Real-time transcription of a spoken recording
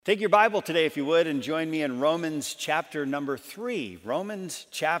Take your Bible today, if you would, and join me in Romans chapter number 3. Romans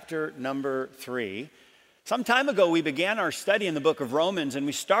chapter number 3. Some time ago, we began our study in the book of Romans, and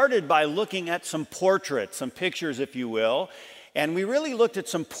we started by looking at some portraits, some pictures, if you will. And we really looked at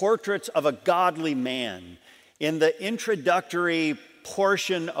some portraits of a godly man. In the introductory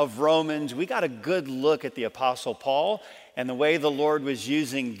portion of Romans, we got a good look at the Apostle Paul and the way the Lord was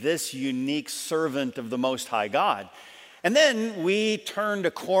using this unique servant of the Most High God. And then we turned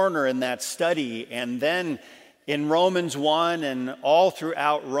a corner in that study, and then in Romans 1 and all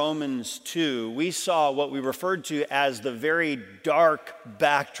throughout Romans 2, we saw what we referred to as the very dark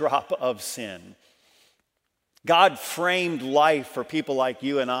backdrop of sin. God framed life for people like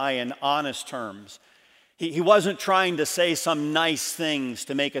you and I in honest terms. He wasn't trying to say some nice things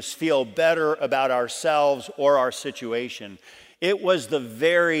to make us feel better about ourselves or our situation. It was the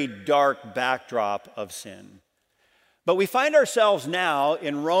very dark backdrop of sin. But we find ourselves now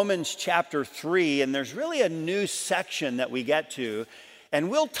in Romans chapter 3, and there's really a new section that we get to.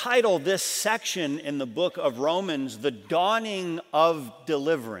 And we'll title this section in the book of Romans, The Dawning of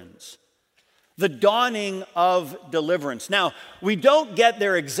Deliverance. The Dawning of Deliverance. Now, we don't get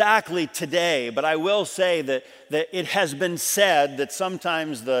there exactly today, but I will say that it has been said that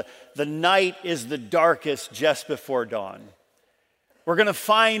sometimes the night is the darkest just before dawn. We're going to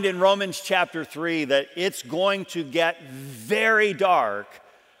find in Romans chapter 3 that it's going to get very dark,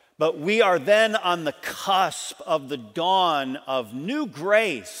 but we are then on the cusp of the dawn of new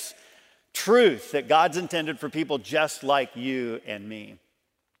grace, truth that God's intended for people just like you and me.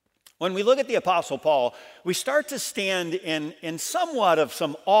 When we look at the Apostle Paul, we start to stand in somewhat of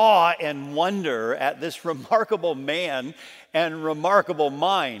some awe and wonder at this remarkable man and remarkable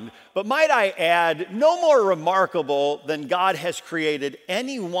mind. But might I add, no more remarkable than God has created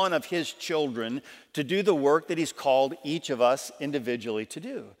any one of his children to do the work that he's called each of us individually to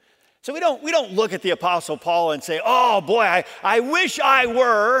do. So we don't look at the Apostle Paul and say, oh boy, I wish I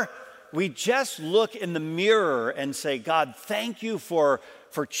were. We just look in the mirror and say, God, thank you for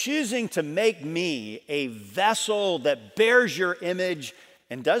choosing to make me a vessel that bears your image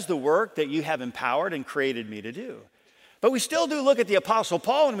and does the work that you have empowered and created me to do. But we still do look at the Apostle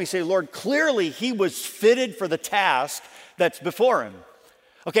Paul and we say, Lord, clearly he was fitted for the task that's before him.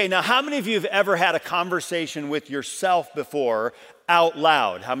 Okay, now how many of you have ever had a conversation with yourself before out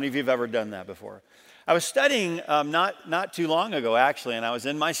loud? How many of you have ever done that before? I was studying not too long ago, actually, and I was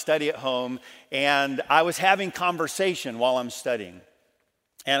in my study at home, and I was having conversation while I'm studying.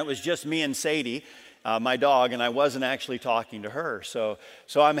 And it was just me and Sadie, my dog, and I wasn't actually talking to her. So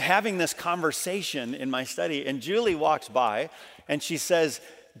I'm having this conversation in my study, and Julie walks by, and she says,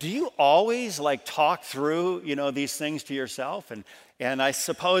 do you always talk through, these things to yourself? And I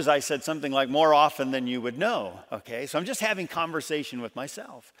suppose I said something like more often than you would know, okay? So I'm just having conversation with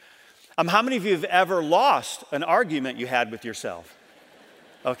myself. How many of you have ever lost an argument you had with yourself?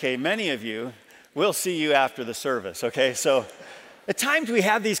 Okay, many of you. We'll see you after the service, okay? So at times we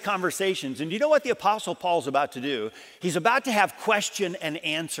have these conversations, and you know what the Apostle Paul's about to do? He's about to have question and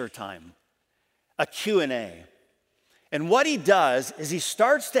answer time, a Q&A. And what he does is he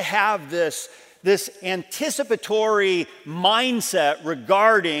starts to have this anticipatory mindset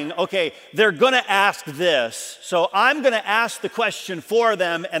regarding, okay, they're going to ask this, so I'm going to ask the question for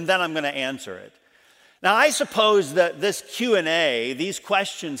them, and then I'm going to answer it. Now, I suppose that this Q&A, these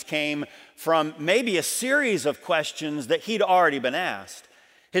questions came from maybe a series of questions that he'd already been asked.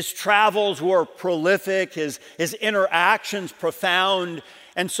 His travels were prolific, his interactions profound,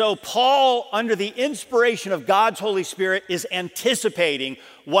 and so Paul, under the inspiration of God's Holy Spirit, is anticipating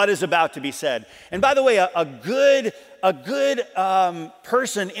what is about to be said. And by the way, a good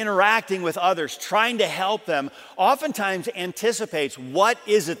person interacting with others, trying to help them, oftentimes anticipates what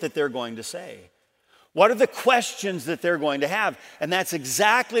is it that they're going to say. What are the questions that they're going to have? And that's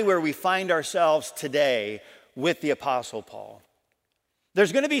exactly where we find ourselves today with the Apostle Paul.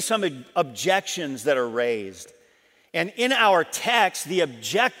 There's going to be some objections that are raised. And in our text, the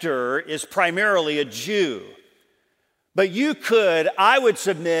objector is primarily a Jew. But you could, I would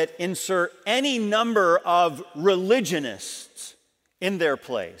submit, insert any number of religionists in their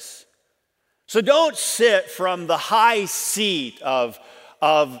place. So don't sit from the high seat of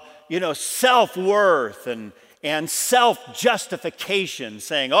self-worth and self-justification,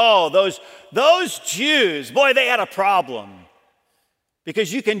 saying, oh, those Jews, boy, they had a problem.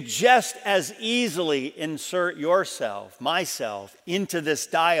 Because you can just as easily insert yourself, myself, into this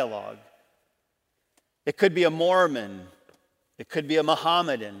dialogue. It could be a Mormon, it could be a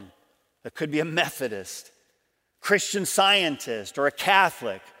Mohammedan, it could be a Methodist, Christian Scientist, or a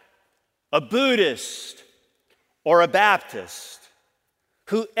Catholic, a Buddhist, or a Baptist.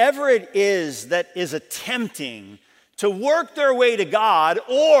 Whoever it is that is attempting to work their way to God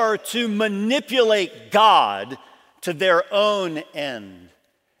or to manipulate God to their own end.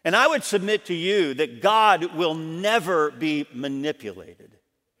 And I would submit to you that God will never be manipulated.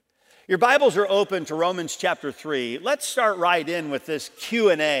 Your Bibles are open to Romans chapter 3. Let's start right in with this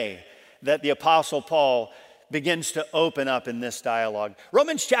Q&A that the Apostle Paul begins to open up in this dialogue.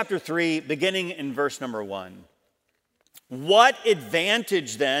 Romans chapter 3, beginning in verse number 1. What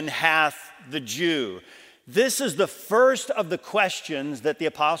advantage then hath the Jew? This is the first of the questions that the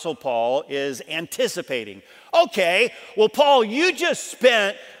Apostle Paul is anticipating. Okay, well, Paul, you just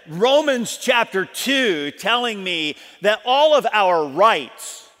spent Romans chapter 2 telling me that all of our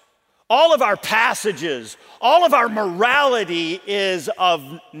rights, all of our passages, all of our morality is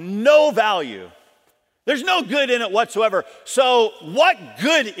of no value. There's no good in it whatsoever. So what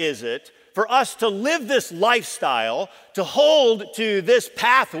good is it for us to live this lifestyle, to hold to this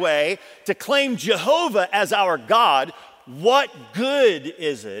pathway, to claim Jehovah as our God? What good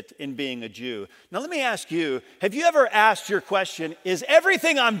is it in being a Jew? Now let me ask you, have you ever asked your question, is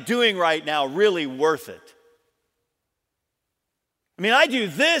everything I'm doing right now really worth it? I mean, I do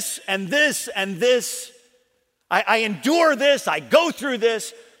this and this and this. I endure this, I go through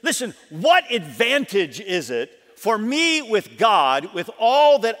this. Listen, what advantage is it for me with God, with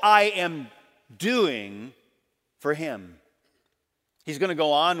all that I am doing for him? He's going to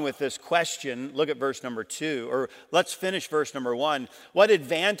go on with this question. Look at verse number 2, or let's finish verse number 1. What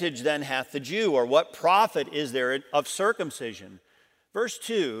advantage then hath the Jew, or what profit is there of circumcision? Verse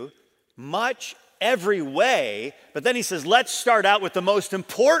 2, much every way, but then he says, let's start out with the most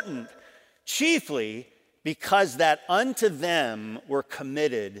important, chiefly because that unto them were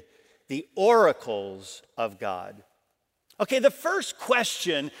committed the oracles of God. Okay, the first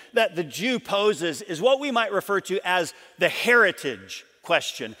question that the Jew poses is what we might refer to as the heritage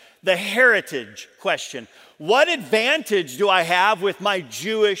question. The heritage question. What advantage do I have with my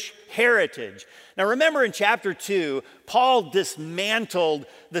Jewish heritage? Now remember in chapter 2, Paul dismantled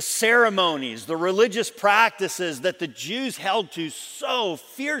the ceremonies, the religious practices that the Jews held to so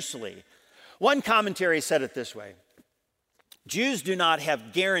fiercely. One commentary said it this way: Jews do not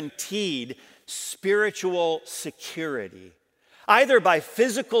have guaranteed spiritual security, either by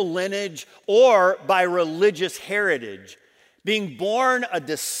physical lineage or by religious heritage. Being born a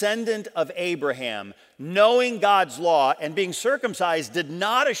descendant of Abraham, knowing God's law, and being circumcised did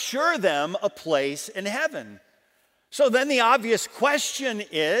not assure them a place in heaven. So then the obvious question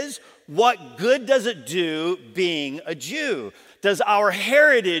is, what good does it do being a Jew? Does our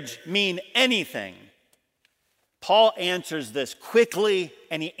heritage mean anything? Paul answers this quickly,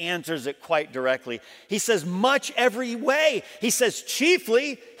 and he answers it quite directly. He says, much every way. He says,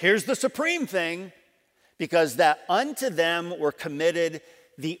 chiefly, here's the supreme thing, because that unto them were committed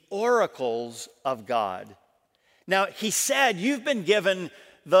the oracles of God. Now, he said, you've been given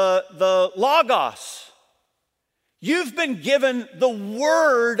the Logos. You've been given the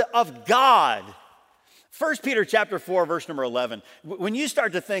Word of God. 1 Peter chapter 4, verse number 11. When you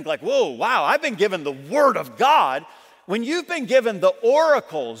start to think like, whoa, wow, I've been given the Word of God. When you've been given the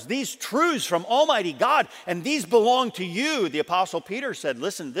oracles, these truths from Almighty God, and these belong to you, the Apostle Peter said,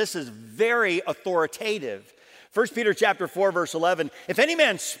 listen, this is very authoritative. 1 Peter chapter 4, verse 11, if any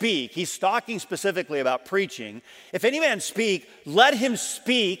man speak, he's talking specifically about preaching. If any man speak, let him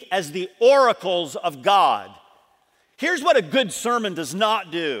speak as the oracles of God. Here's what a good sermon does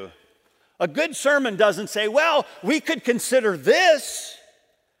not do. A good sermon doesn't say, well, we could consider this.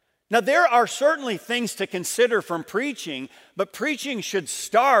 Now, there are certainly things to consider from preaching, but preaching should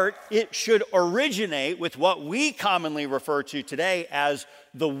start, it should originate with what we commonly refer to today as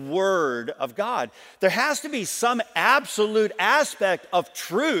the Word of God. There has to be some absolute aspect of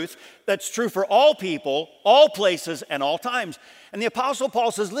truth that's true for all people, all places, and all times. And the Apostle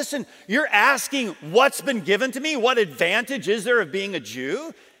Paul says, listen, you're asking what's been given to me? What advantage is there of being a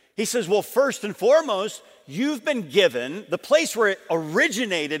Jew? He says, well, first and foremost, you've been given the place where it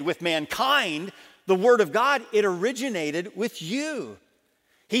originated with mankind, the Word of God, it originated with you.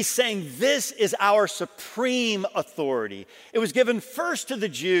 He's saying this is our supreme authority. It was given first to the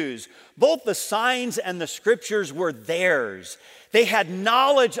Jews. Both the signs and the scriptures were theirs. They had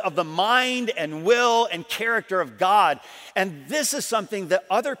knowledge of the mind and will and character of God. And this is something that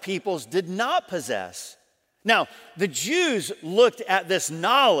other peoples did not possess. Now, the Jews looked at this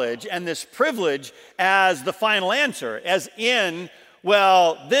knowledge and this privilege as the final answer, as in,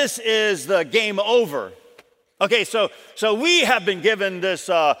 well, this is the game over. Okay, so we have been given this,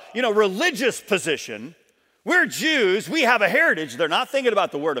 religious position. We're Jews. We have a heritage. They're not thinking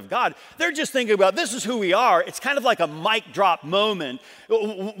about the Word of God. They're just thinking about this is who we are. It's kind of like a mic drop moment.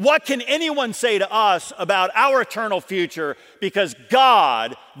 What can anyone say to us about our eternal future because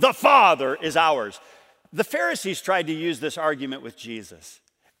God, the Father, is ours? The Pharisees tried to use this argument with Jesus.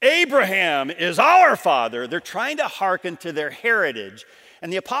 Abraham is our father. They're trying to hearken to their heritage.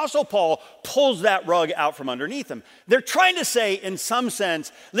 And the Apostle Paul pulls that rug out from underneath them. They're trying to say, in some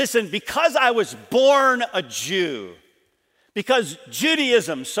sense, listen, because I was born a Jew, because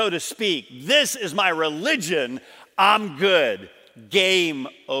Judaism, so to speak, this is my religion, I'm good. Game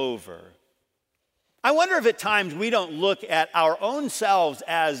over. I wonder if at times we don't look at our own selves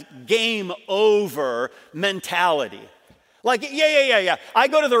as game over mentality. Like, yeah. I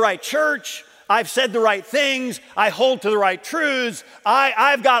go to the right church. I've said the right things. I hold to the right truths.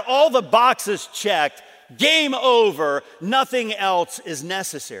 I've got all the boxes checked. Game over. Nothing else is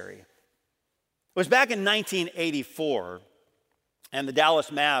necessary. It was back in 1984, and the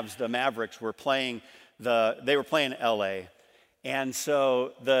Dallas Mavs, the Mavericks, were playing LA. And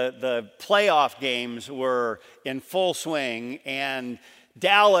so the playoff games were in full swing, and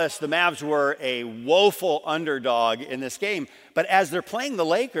Dallas, the Mavs were a woeful underdog in this game. But as they're playing the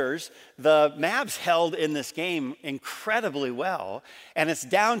Lakers, the Mavs held in this game incredibly well. And it's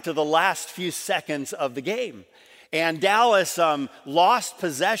down to the last few seconds of the game. And Dallas lost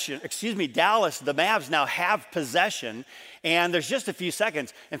possession. Dallas, the Mavs now have possession. And there's just a few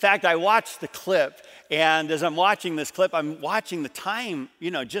seconds. In fact, I watched the clip. And as I'm watching this clip, I'm watching the time,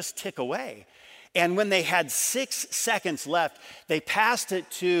 just tick away. And when they had 6 seconds left, they passed it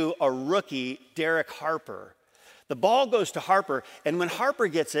to a rookie, Derek Harper. The ball goes to Harper, and when Harper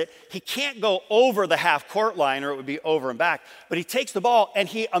gets it, he can't go over the half-court line or it would be over and back. But he takes the ball, and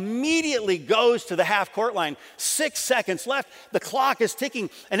he immediately goes to the half-court line. 6 seconds left. The clock is ticking,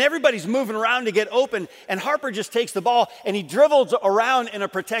 and everybody's moving around to get open. And Harper just takes the ball, and he dribbles around in a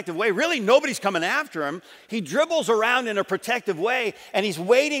protective way. Really, nobody's coming after him. He dribbles around in a protective way, and he's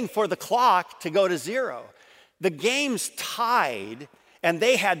waiting for the clock to go to 0. The game's tied, and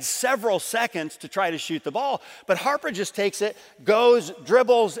they had several seconds to try to shoot the ball. But Harper just takes it, goes,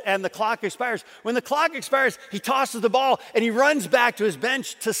 dribbles, and the clock expires. When the clock expires, he tosses the ball, and he runs back to his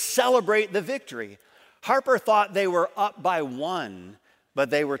bench to celebrate the victory. Harper thought they were up by 1, but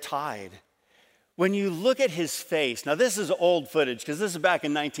they were tied. When you look at his face, now this is old footage because this is back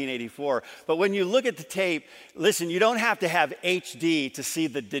in 1984, but when you look at the tape, listen, you don't have to have HD to see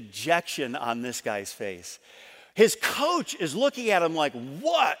the dejection on this guy's face. His coach is looking at him like,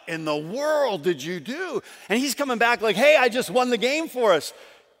 what in the world did you do? And he's coming back like, hey, I just won the game for us.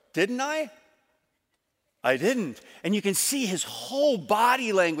 Didn't I? I didn't. And you can see his whole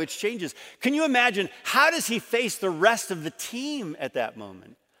body language changes. Can you imagine, how does he face the rest of the team at that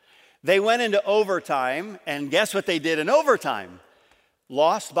moment? They went into overtime, and guess what they did in overtime?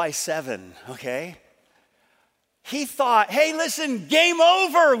 Lost by 7, okay? He thought, hey, listen, game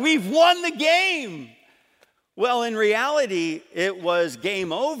over. We've won the game. Well, in reality, it was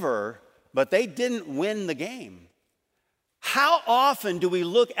game over, but they didn't win the game. How often do we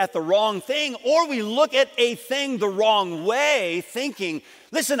look at the wrong thing, or we look at a thing the wrong way, thinking,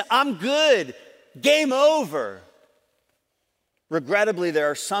 listen, I'm good, game over. Regrettably, there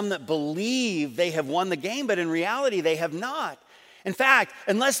are some that believe they have won the game, but in reality, they have not. In fact,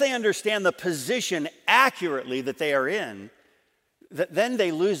 unless they understand the position accurately that they are in, then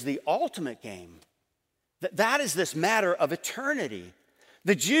they lose the ultimate game. That is this matter of eternity.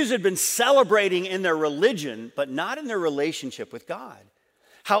 The Jews had been celebrating in their religion, but not in their relationship with God.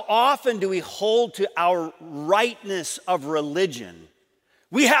 How often do we hold to our rightness of religion?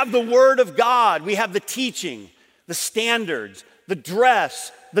 We have the Word of God. We have the teaching, the standards, the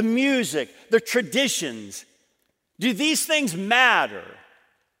dress, the music, the traditions. Do these things matter?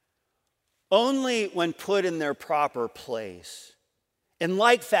 Only when put in their proper place. In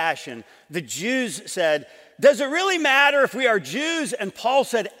like fashion, the Jews said, does it really matter if we are Jews? And Paul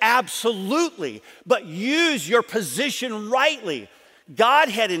said, absolutely, but use your position rightly. God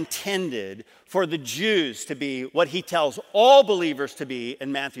had intended for the Jews to be what he tells all believers to be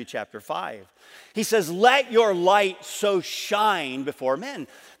in Matthew chapter 5. He says, let your light so shine before men.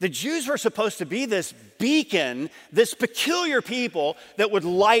 The Jews were supposed to be this beacon, this peculiar people that would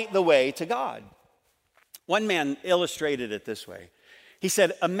light the way to God. One man illustrated it this way. He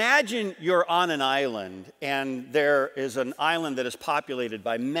said, imagine you're on an island, and there is an island that is populated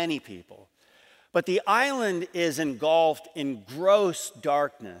by many people. But the island is engulfed in gross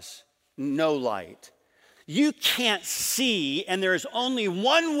darkness, no light. You can't see, and there's only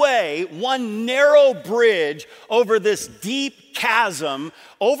one way, one narrow bridge over this deep chasm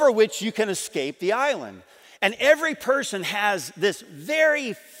over which you can escape the island. And every person has this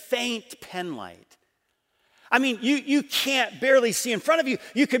very faint pen light. I mean, you can't barely see in front of you.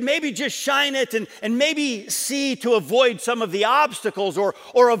 You could maybe just shine it and maybe see to avoid some of the obstacles or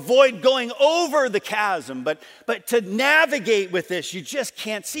avoid going over the chasm. But to navigate with this, you just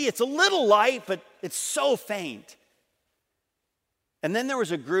can't see. It's a little light, but it's so faint. And then there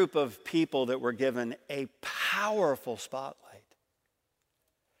was a group of people that were given a powerful spotlight.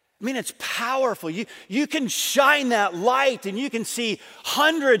 I mean, it's powerful. You can shine that light and you can see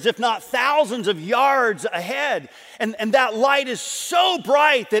hundreds, if not thousands of yards ahead. And that light is so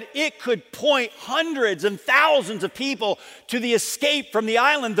bright that it could point hundreds and thousands of people to the escape from the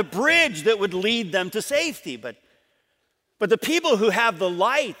island, the bridge that would lead them to safety. But the people who have the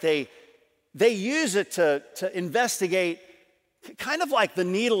light, they use it to investigate, kind of like the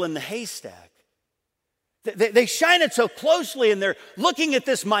needle in the haystack. They shine it so closely and they're looking at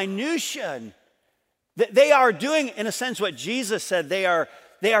this minutia. And they are doing, in a sense, what Jesus said. They are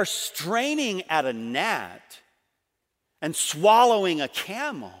straining at a gnat and swallowing a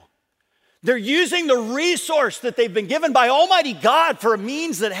camel. They're using the resource that they've been given by Almighty God for a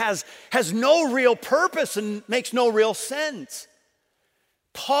means that has no real purpose and makes no real sense.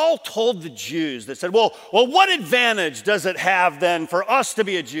 Paul told the Jews that said, well, what advantage does it have then for us to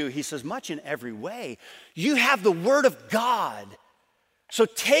be a Jew? He says, much in every way. You have the Word of God. So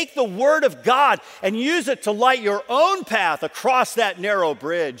take the Word of God and use it to light your own path across that narrow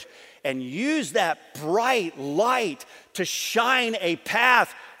bridge, and use that bright light to shine a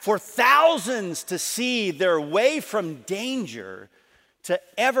path for thousands to see their way from danger to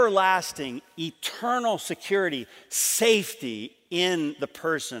everlasting, eternal security, safety in the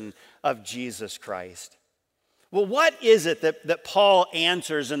person of Jesus Christ. Well, what is it that Paul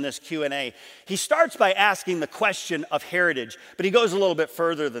answers in this Q&A? He starts by asking the question of heritage, but he goes a little bit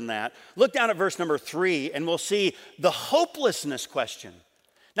further than that. Look down at verse number 3, and we'll see the hopelessness question.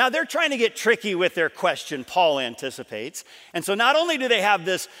 Now, they're trying to get tricky with their question, Paul anticipates. And so not only do they have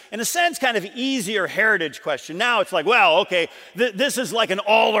this, in a sense, kind of easier heritage question, now it's like, well, okay, this is like an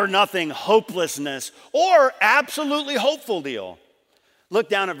all or nothing hopelessness or absolutely hopeful deal. Look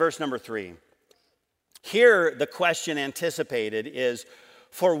down at verse number 3. Here, the question anticipated is,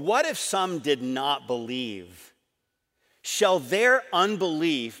 for what if some did not believe? Shall their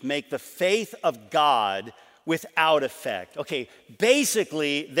unbelief make the faith of God without effect? Okay,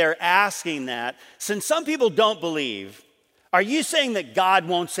 basically, they're asking that, since some people don't believe, are you saying that God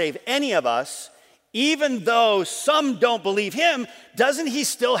won't save any of us, even though some don't believe him? Doesn't he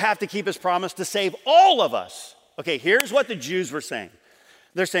still have to keep his promise to save all of us? Okay, here's what the Jews were saying.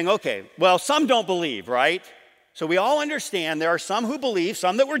 They're saying, okay, well, some don't believe, right? So we all understand there are some who believe,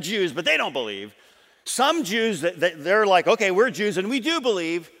 some that were Jews, but they don't believe. Some Jews, that they're like, okay, we're Jews and we do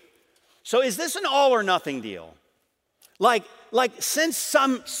believe. So is this an all or nothing deal? Like since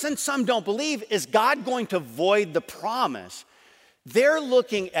some don't believe, is God going to void the promise? They're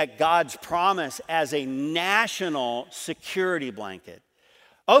looking at God's promise as a national security blanket.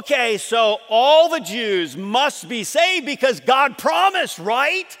 Okay, so all the Jews must be saved because God promised,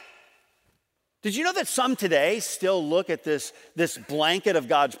 right? Did you know that some today still look at this blanket of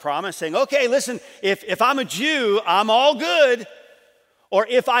God's promise saying, okay, listen, if I'm a Jew, I'm all good. Or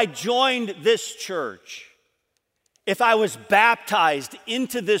if I joined this church, if I was baptized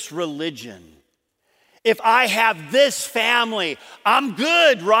into this religion, if I have this family, I'm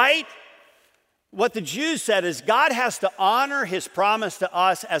good, right? What the Jews said is God has to honor his promise to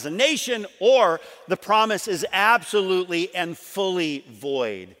us as a nation, or the promise is absolutely and fully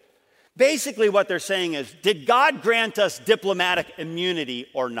void. Basically, what they're saying is, did God grant us diplomatic immunity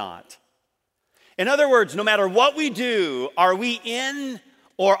or not? In other words, no matter what we do, are we in,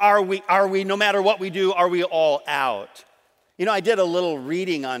 or are we no matter what we do, are we all out? You know, I did a little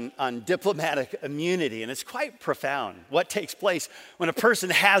reading on diplomatic immunity, and it's quite profound what takes place when a person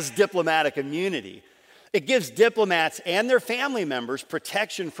has diplomatic immunity. It gives diplomats and their family members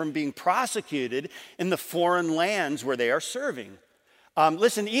protection from being prosecuted in the foreign lands where they are serving.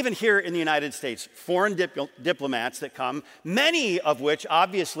 Listen, even here in the United States, foreign diplomats that come, many of which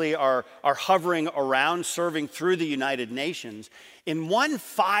obviously are hovering around serving through the United Nations, in one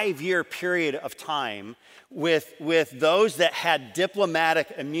 5-year period of time with those that had diplomatic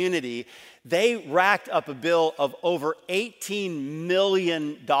immunity, they racked up a bill of over $18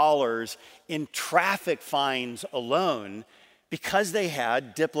 million in traffic fines alone because they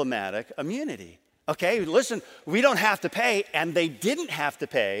had diplomatic immunity. Okay, listen, we don't have to pay, and they didn't have to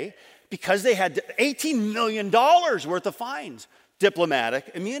pay because they had $18 million worth of fines, diplomatic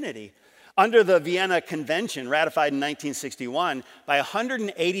immunity. Under the Vienna Convention, ratified in 1961, by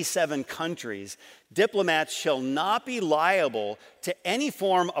 187 countries, diplomats shall not be liable to any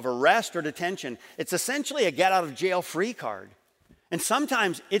form of arrest or detention. It's essentially a get-out-of-jail-free card. And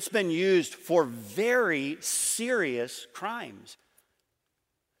sometimes it's been used for very serious crimes.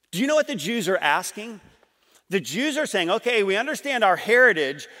 Do you know what the Jews are asking? The Jews are saying, okay, we understand our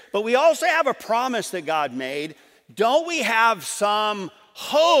heritage, but we also have a promise that God made. Don't we have some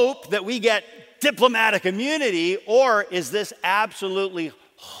hope that we get diplomatic immunity, or is this absolutely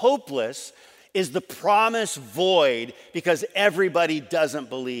hopeless? Is the promise void because everybody doesn't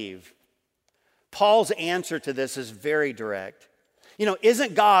believe? Paul's answer to this is very direct.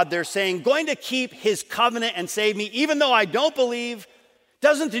 Isn't God, they're saying, going to keep his covenant and save me even though I don't believe?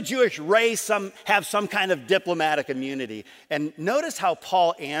 Doesn't the Jewish race have some kind of diplomatic immunity? And notice how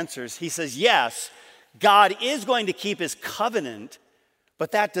Paul answers. He says, yes, God is going to keep his covenant,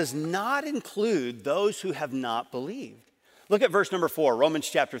 but that does not include those who have not believed. Look at verse number 4, Romans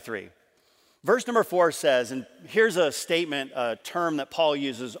chapter 3. Verse number 4 says, and here's a statement, a term that Paul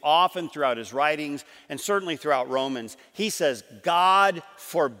uses often throughout his writings and certainly throughout Romans. He says, God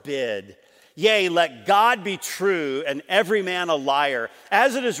forbid. Yea, let God be true and every man a liar,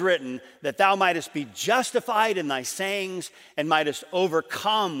 as it is written, that thou mightest be justified in thy sayings and mightest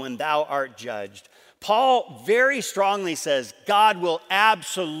overcome when thou art judged. Paul very strongly says God will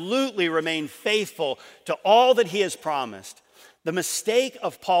absolutely remain faithful to all that he has promised. The mistake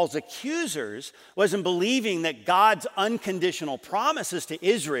of Paul's accusers was in believing that God's unconditional promises to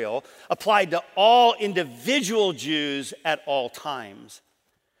Israel applied to all individual Jews at all times.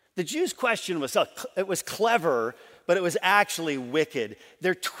 The Jews' question was clever, but it was actually wicked.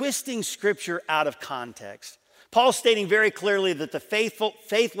 They're twisting Scripture out of context. Paul's stating very clearly that the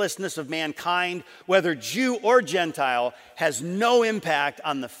faithlessness of mankind, whether Jew or Gentile, has no impact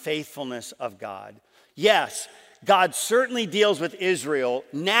on the faithfulness of God. Yes, God certainly deals with Israel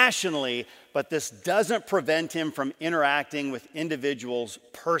nationally, but this doesn't prevent him from interacting with individuals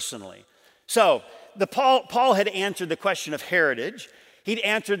personally. So, Paul had answered the question of heritage. He'd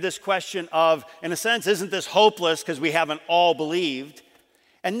answered this question of, in a sense, isn't this hopeless because we haven't all believed?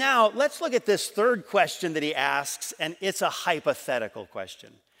 And now let's look at this third question that he asks, and it's a hypothetical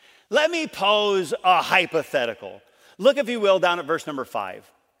question. Let me pose a hypothetical. Look, if you will, down at verse number 5.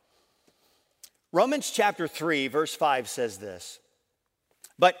 Romans chapter 3, verse 5 says this,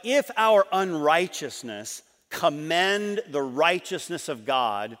 but if our unrighteousness commend the righteousness of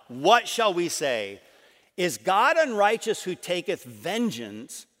God, what shall we say? Is God unrighteous who taketh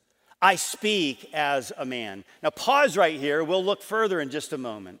vengeance? I speak as a man. Now pause right here. We'll look further in just a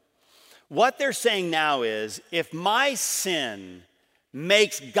moment. What they're saying now is, if my sin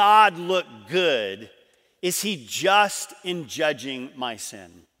makes God look good, is he just in judging my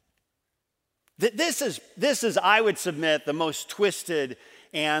sin? This is, I would submit, the most twisted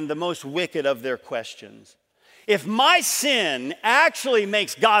and the most wicked of their questions. If my sin actually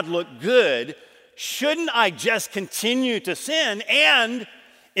makes God look good, shouldn't I just continue to sin? And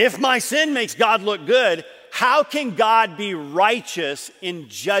if my sin makes God look good, how can God be righteous in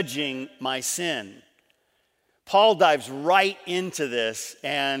judging my sin? Paul dives right into this,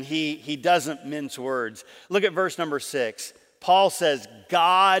 and he doesn't mince words. Look at verse number 6. Paul says,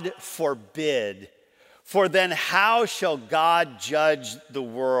 God forbid. For then how shall God judge the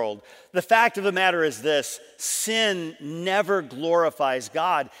world? The fact of the matter is this: sin never glorifies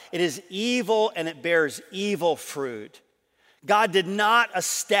God. It is evil and it bears evil fruit. God did not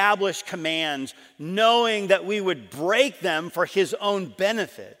establish commands knowing that we would break them for his own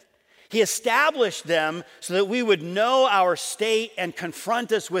benefit. He established them so that we would know our state and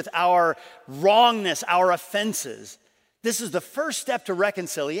confront us with our wrongness, our offenses. This is the first step to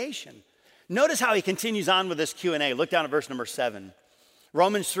reconciliation. Notice how he continues on with this Q&A. Look down at verse number 7.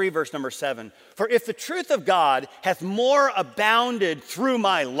 Romans 3, verse number 7. For if the truth of God hath more abounded through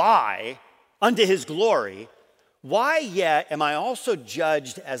my lie unto his glory, why yet am I also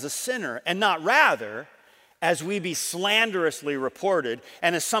judged as a sinner, and not rather as we be slanderously reported,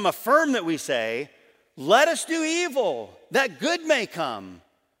 and as some affirm that we say, let us do evil, that good may come,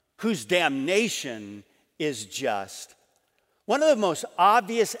 whose damnation is just. One of the most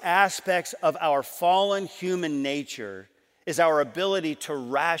obvious aspects of our fallen human nature is our ability to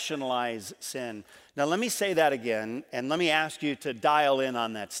rationalize sin. Now let me say that again, and let me ask you to dial in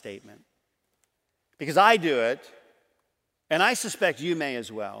on that statement. Because I do it, and I suspect you may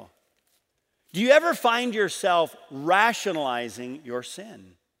as well. Do you ever find yourself rationalizing your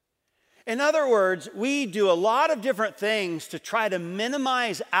sin? In other words, we do a lot of different things to try to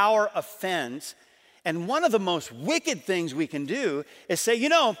minimize our offense, and one of the most wicked things we can do is say,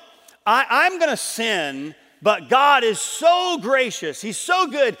 I'm going to sin, but God is so gracious. He's so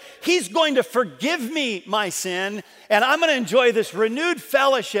good. He's going to forgive me my sin, and I'm going to enjoy this renewed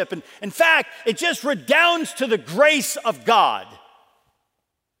fellowship. And in fact, it just redounds to the grace of God.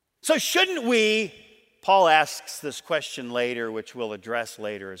 So shouldn't we, Paul asks this question later, which we'll address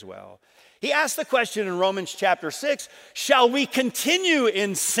later as well. He asks the question in Romans chapter 6, shall we continue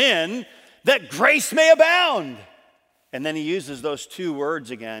in sin that grace may abound? And then he uses those two words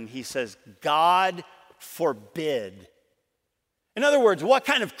again. He says, God forbid. In other words, what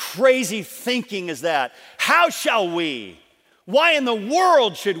kind of crazy thinking is that? How shall we? Why in the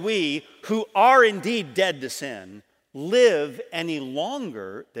world should we, who are indeed dead to sin, live any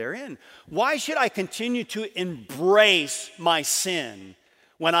longer therein? Why should I continue to embrace my sin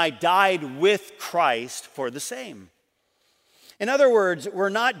when I died with Christ for the same? In other words, we're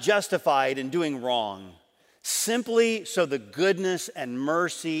not justified in doing wrong simply so the goodness and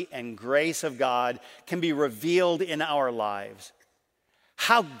mercy and grace of God can be revealed in our lives.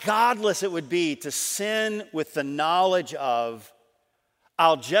 How godless it would be to sin with the knowledge of,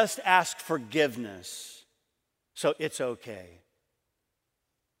 I'll just ask forgiveness, so it's okay.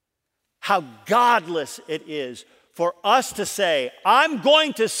 How godless it is for us to say, I'm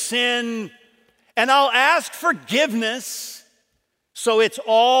going to sin and I'll ask forgiveness, so it's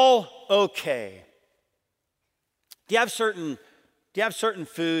all okay. Do you have certain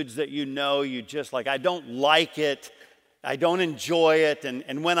foods that you just like, I don't like it, I don't enjoy it,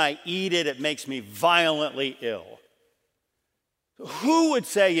 and when I eat it, it makes me violently ill? Who would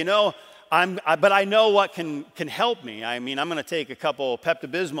say, but I know what can help me. I mean, I'm going to take a couple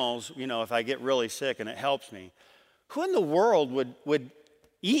Pepto-Bismols, if I get really sick and it helps me. Who in the world would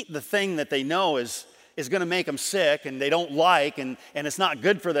eat the thing that they know is going to make them sick and they don't like and it's not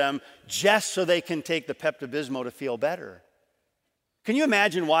good for them just so they can take the Pepto-Bismol to feel better? Can you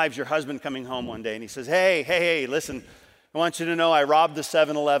imagine, wives, your husband coming home one day and he says, hey, listen, I want you to know I robbed the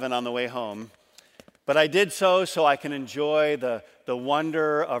 7-Eleven on the way home, but I did so I can enjoy the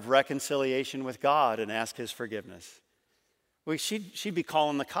wonder of reconciliation with God and ask his forgiveness. Well, she'd be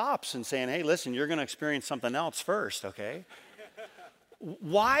calling the cops and saying, hey, listen, you're going to experience something else first, okay?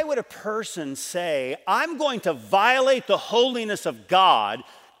 Why would a person say, I'm going to violate the holiness of God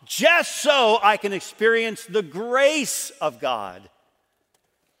just so I can experience the grace of God?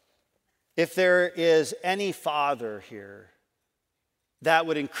 If there is any father here that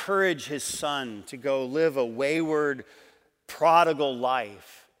would encourage his son to go live a wayward, prodigal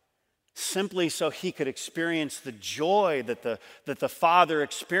life simply so he could experience the joy that the father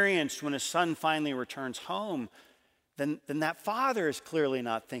experienced when his son finally returns home, then that father is clearly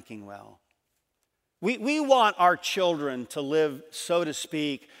not thinking well. We want our children to live, so to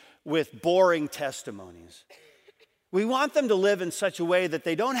speak, with boring testimonies. We want them to live in such a way that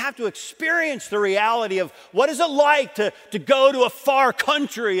they don't have to experience the reality of what is it like to go to a far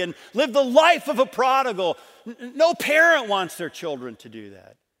country and live the life of a prodigal. No parent wants their children to do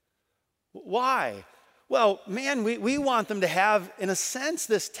that. Why? Well, man, we want them to have, in a sense,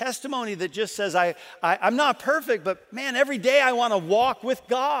 this testimony that just says, I'm not perfect, but man, every day I want to walk with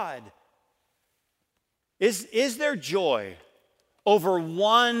God. Is there joy over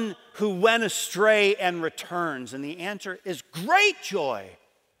one who went astray and returns? And the answer is great joy.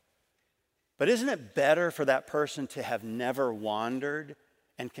 But isn't it better for that person to have never wandered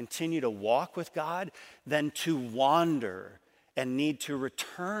and continue to walk with God than to wander and need to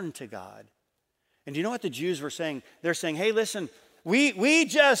return to God? And do you know what the Jews were saying? They're saying, hey, listen, we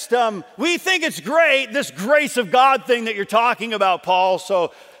think it's great, this grace of God thing that you're talking about, Paul.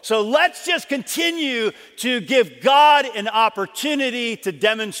 So let's just continue to give God an opportunity to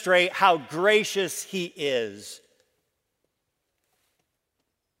demonstrate how gracious he is.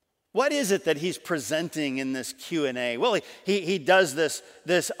 What is it that he's presenting in this Q&A? Well, he does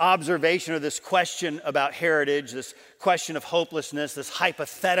this observation or this question about heritage, this question of hopelessness, this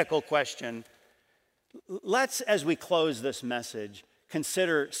hypothetical question. Let's, as we close this message,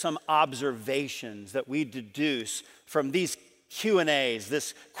 consider some observations that we deduce from these Q&As,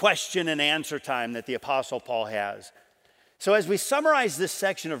 this question and answer time that the Apostle Paul has. So as we summarize this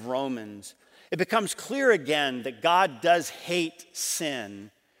section of Romans, it becomes clear again that God does hate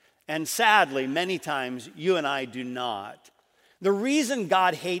sin, and sadly, many times, you and I do not. The reason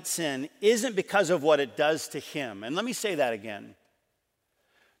God hates sin isn't because of what it does to him. And let me say that again.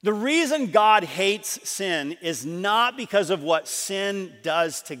 The reason God hates sin is not because of what sin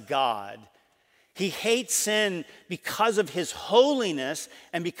does to God. He hates sin because of his holiness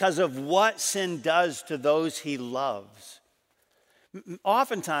and because of what sin does to those he loves.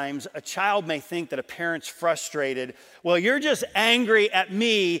 Oftentimes, a child may think that a parent's frustrated. Well, you're just angry at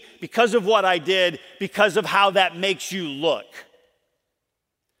me because of what I did, because of how that makes you look.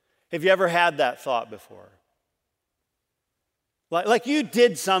 Have you ever had that thought before? Like you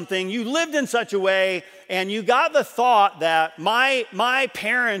did something, you lived in such a way, and you got the thought that my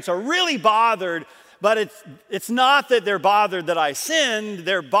parents are really bothered, but it's not that they're bothered that I sinned,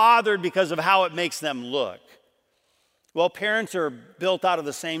 they're bothered because of how it makes them look. Well, parents are built out of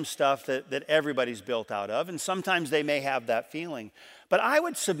the same stuff that everybody's built out of, and sometimes they may have that feeling. But I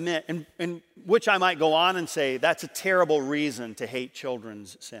would submit, in which I might go on and say, that's a terrible reason to hate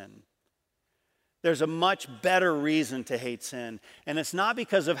children's sin. There's a much better reason to hate sin, and it's not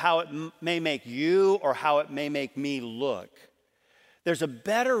because of how it may make you or how it may make me look. There's a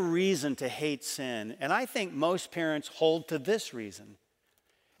better reason to hate sin, and I think most parents hold to this reason.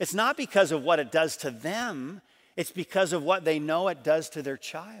 It's not because of what it does to them, it's because of what they know it does to their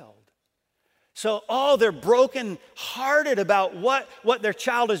child. So, they're brokenhearted about what their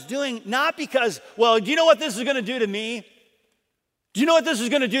child is doing, not because, well, do you know what this is going to do to me? Do you know what this is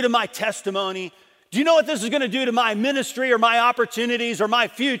going to do to my testimony? Do you know what this is going to do to my ministry or my opportunities or my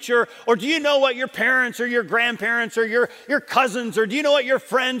future? Or do you know what your parents or your grandparents or your cousins, or do you know what your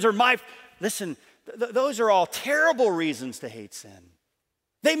friends or Listen, those are all terrible reasons to hate sin.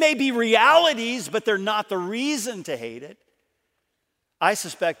 They may be realities, but they're not the reason to hate it. I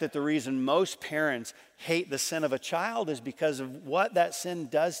suspect that the reason most parents hate the sin of a child is because of what that sin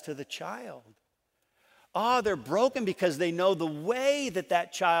does to the child. They're broken because they know the way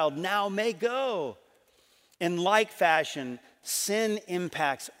that child now may go. In like fashion, sin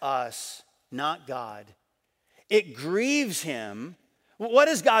impacts us, not God. It grieves him. What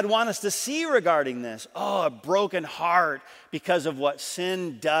does God want us to see regarding this? A broken heart because of what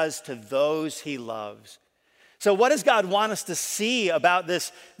sin does to those he loves. So what does God want us to see about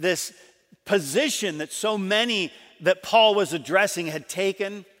this position that so many that Paul was addressing had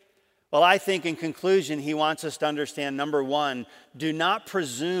taken? Well, I think in conclusion, he wants us to understand, number one, do not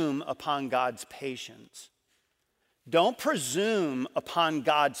presume upon God's patience. Don't presume upon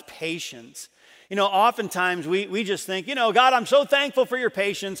God's patience. Oftentimes we just think, God, I'm so thankful for your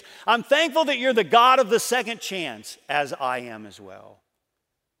patience. I'm thankful that you're the God of the second chance, as I am as well.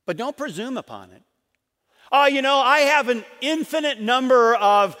 But don't presume upon it. I have an infinite number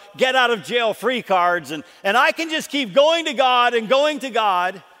of get out of jail free cards, and I can just keep going to God and going to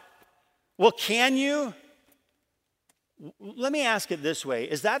God. Well, can you? Let me ask it this way.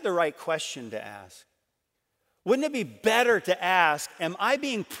 Is that the right question to ask? Wouldn't it be better to ask, am I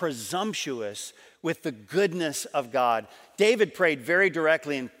being presumptuous with the goodness of God? David prayed very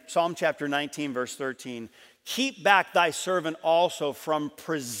directly in Psalm chapter 19, verse 13, keep back thy servant also from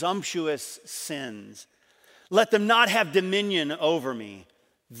presumptuous sins. Let them not have dominion over me.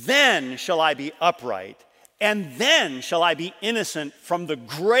 Then shall I be upright, and then shall I be innocent from the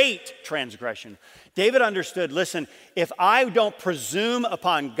great transgression. David understood, listen, if I don't presume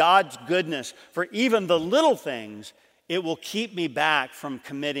upon God's goodness for even the little things, it will keep me back from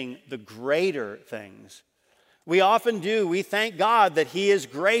committing the greater things. We often do. We thank God that he is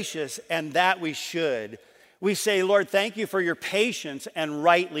gracious, and that we should. We say, Lord, thank you for your patience, and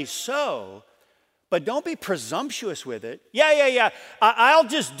rightly so. But don't be presumptuous with it. Yeah. I'll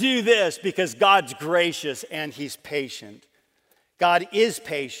just do this because God's gracious and he's patient. God is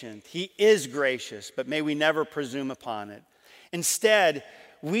patient. He is gracious, but may we never presume upon it. Instead,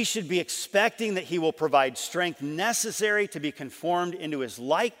 we should be expecting that he will provide strength necessary to be conformed into his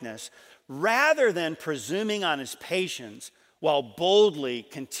likeness, rather than presuming on his patience while boldly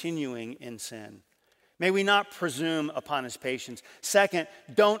continuing in sin. May we not presume upon his patience. Second,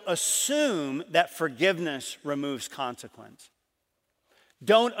 don't assume that forgiveness removes consequence.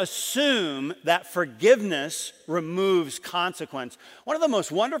 Don't assume that forgiveness removes consequence. One of the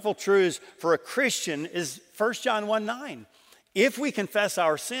most wonderful truths for a Christian is 1 John 1:9. If we confess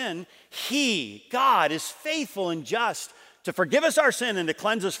our sin, he, God, is faithful and just to forgive us our sin and to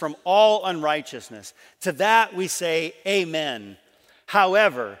cleanse us from all unrighteousness. To that we say amen.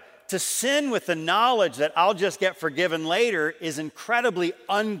 However, to sin with the knowledge that I'll just get forgiven later is incredibly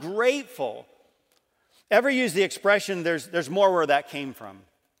ungrateful. Ever use the expression, there's more where that came from?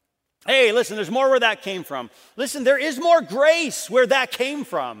 Hey, listen, there's more where that came from. Listen, there is more grace where that came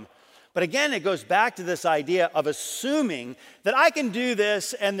from. But again, it goes back to this idea of assuming that I can do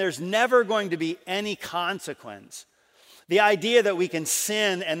this and there's never going to be any consequence. The idea that we can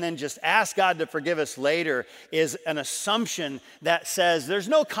sin and then just ask God to forgive us later is an assumption that says there's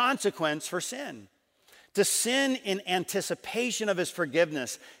no consequence for sin. To sin in anticipation of his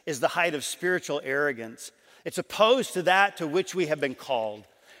forgiveness is the height of spiritual arrogance. It's opposed to that to which we have been called.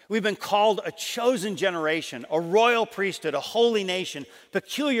 We've been called a chosen generation, a royal priesthood, a holy nation,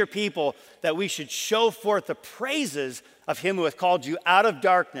 peculiar people, that we should show forth the praises of him who hath called you out of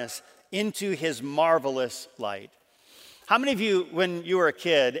darkness into his marvelous light. How many of you, when you were a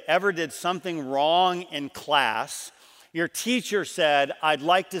kid, ever did something wrong in class? Your teacher said, "I'd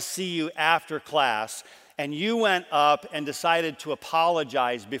like to see you after class," and you went up and decided to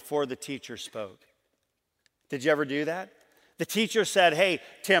apologize before the teacher spoke? Did you ever do that? The teacher said, "Hey,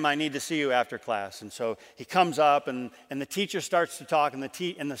 Tim, I need to see you after class." And so he comes up and the teacher starts to talk and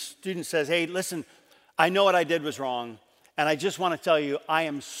the student says, "Hey, listen, I know what I did was wrong. And I just want to tell you, I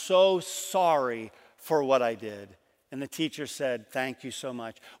am so sorry for what I did." And the teacher said, "Thank you so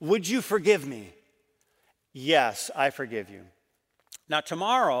much. Would you forgive me?" "Yes, I forgive you." Now,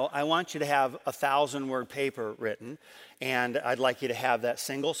 tomorrow, I want you to have a 1,000-word paper written, and I'd like you to have that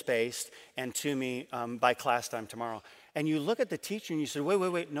single-spaced and to me by class time tomorrow. And you look at the teacher and you say,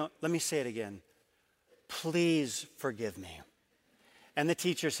 wait, no, let me say it again. "Please forgive me." And the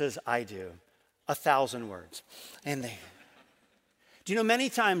teacher says, "I do." 1,000 words. And do you know, many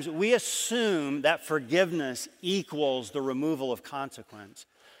times we assume that forgiveness equals the removal of consequence.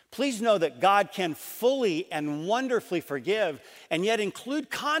 Please know that God can fully and wonderfully forgive and yet include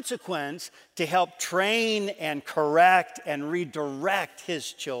consequence to help train and correct and redirect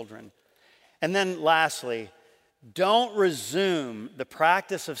his children. And then lastly, don't resume the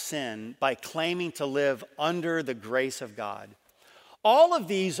practice of sin by claiming to live under the grace of God. All of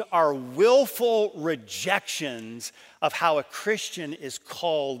these are willful rejections of how a Christian is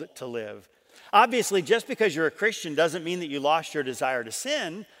called to live. Obviously, just because you're a Christian doesn't mean that you lost your desire to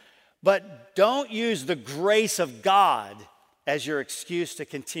sin, but don't use the grace of God as your excuse to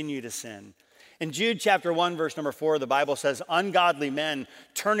continue to sin. In Jude chapter 1, verse number 4, the Bible says, "Ungodly men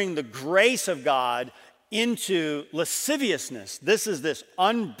turning the grace of God into lasciviousness." This is this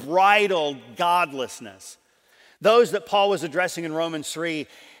unbridled godlessness. Those that Paul was addressing in Romans 3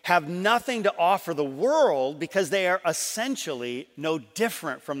 have nothing to offer the world because they are essentially no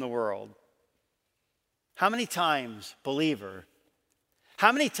different from the world. How many times, believer,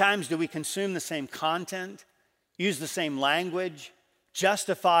 how many times do we consume the same content, use the same language,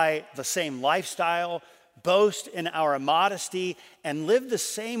 justify the same lifestyle, boast in our immodesty, and live the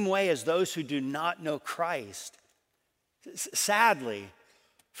same way as those who do not know Christ? Sadly,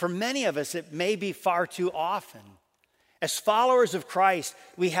 for many of us, it may be far too often. As followers of Christ,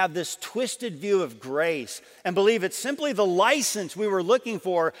 we have this twisted view of grace and believe it's simply the license we were looking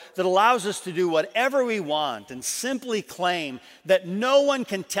for that allows us to do whatever we want and simply claim that no one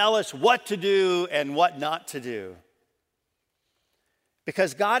can tell us what to do and what not to do.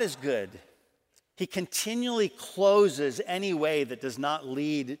 Because God is good, he continually closes any way that does not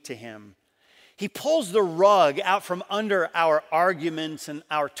lead to him. He pulls the rug out from under our arguments and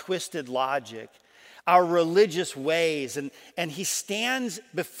our twisted logic, our religious ways, and he stands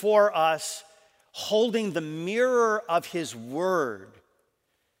before us holding the mirror of his word.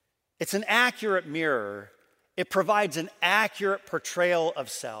 It's an accurate mirror. It provides an accurate portrayal of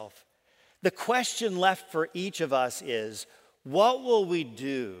self. The question left for each of us is, what will we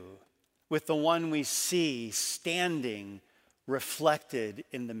do with the one we see standing reflected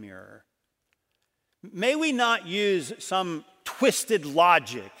in the mirror? May we not use some twisted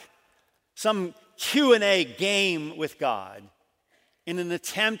logic, some Q&A game with God in an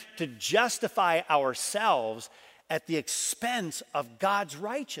attempt to justify ourselves at the expense of God's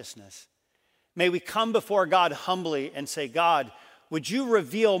righteousness. May we come before God humbly and say, "God, would you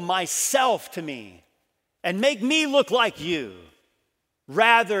reveal myself to me and make me look like you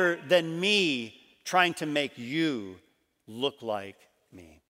rather than me trying to make you look like me?"